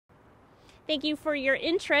Thank you for your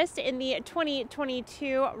interest in the 2022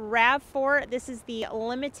 RAV4. This is the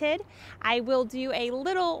Limited. I will do a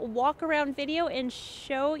little walk around video and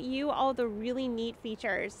show you all the really neat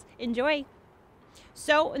features. Enjoy.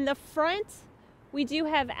 So in the front, we do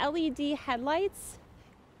have LED headlights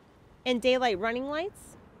and daylight running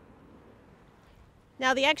lights.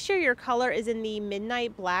 Now the exterior color is in the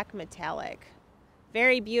midnight black metallic.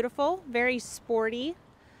 Very beautiful, very sporty.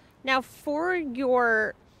 Now for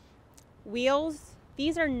your wheels,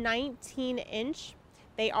 these are 19-inch.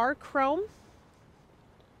 They are chrome.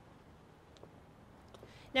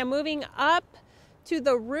 Now moving up to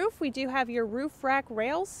the roof, we do have your roof rack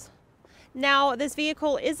rails. Now this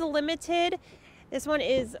vehicle is a Limited. This one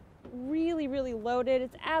is really loaded.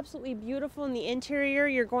 It's absolutely beautiful in the interior.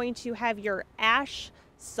 You're going to have your ash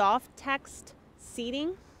soft text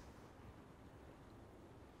seating.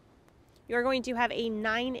 You're going to have a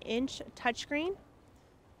 9-inch touchscreen.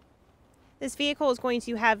 This vehicle is going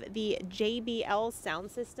to have the JBL sound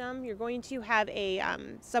system. You're going to have a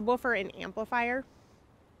subwoofer and amplifier.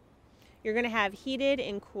 You're going to have heated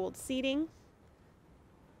and cooled seating.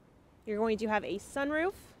 You're going to have a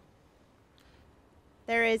sunroof.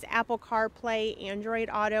 There is Apple CarPlay, Android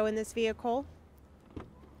Auto in this vehicle.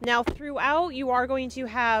 Now throughout, you are going to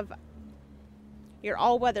have your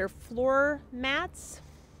all-weather floor mats.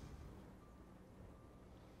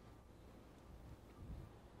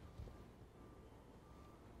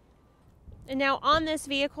 And now on this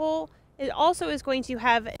vehicle, it also is going to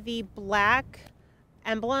have the black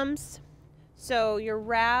emblems. So your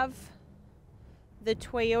RAV, the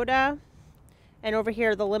Toyota, and over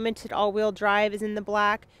here the Limited all-wheel drive is in the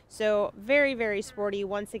black. So very sporty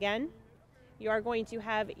once again. You are going to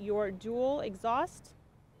have your dual exhaust.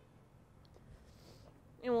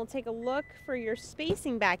 And we'll take a look for your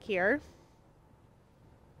spacing back here.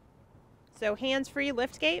 So hands-free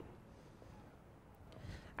liftgate.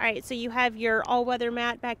 All right, so you have your all-weather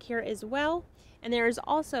mat back here as well. And there is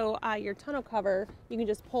also your tonneau cover. You can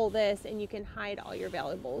just pull this and you can hide all your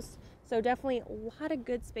valuables. So definitely a lot of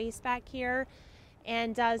good space back here.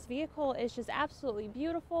 And this vehicle is just absolutely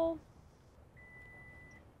beautiful.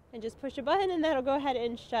 And just push a button and that'll go ahead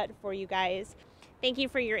and shut for you guys. Thank you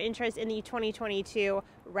for your interest in the 2022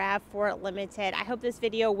 RAV4 Limited. I hope this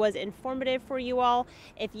video was informative for you all.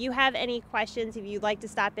 If you have any questions, if you'd like to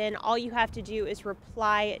stop in, all you have to do is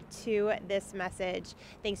reply to this message.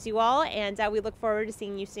 Thanks you all, and we look forward to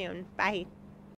seeing you soon. Bye.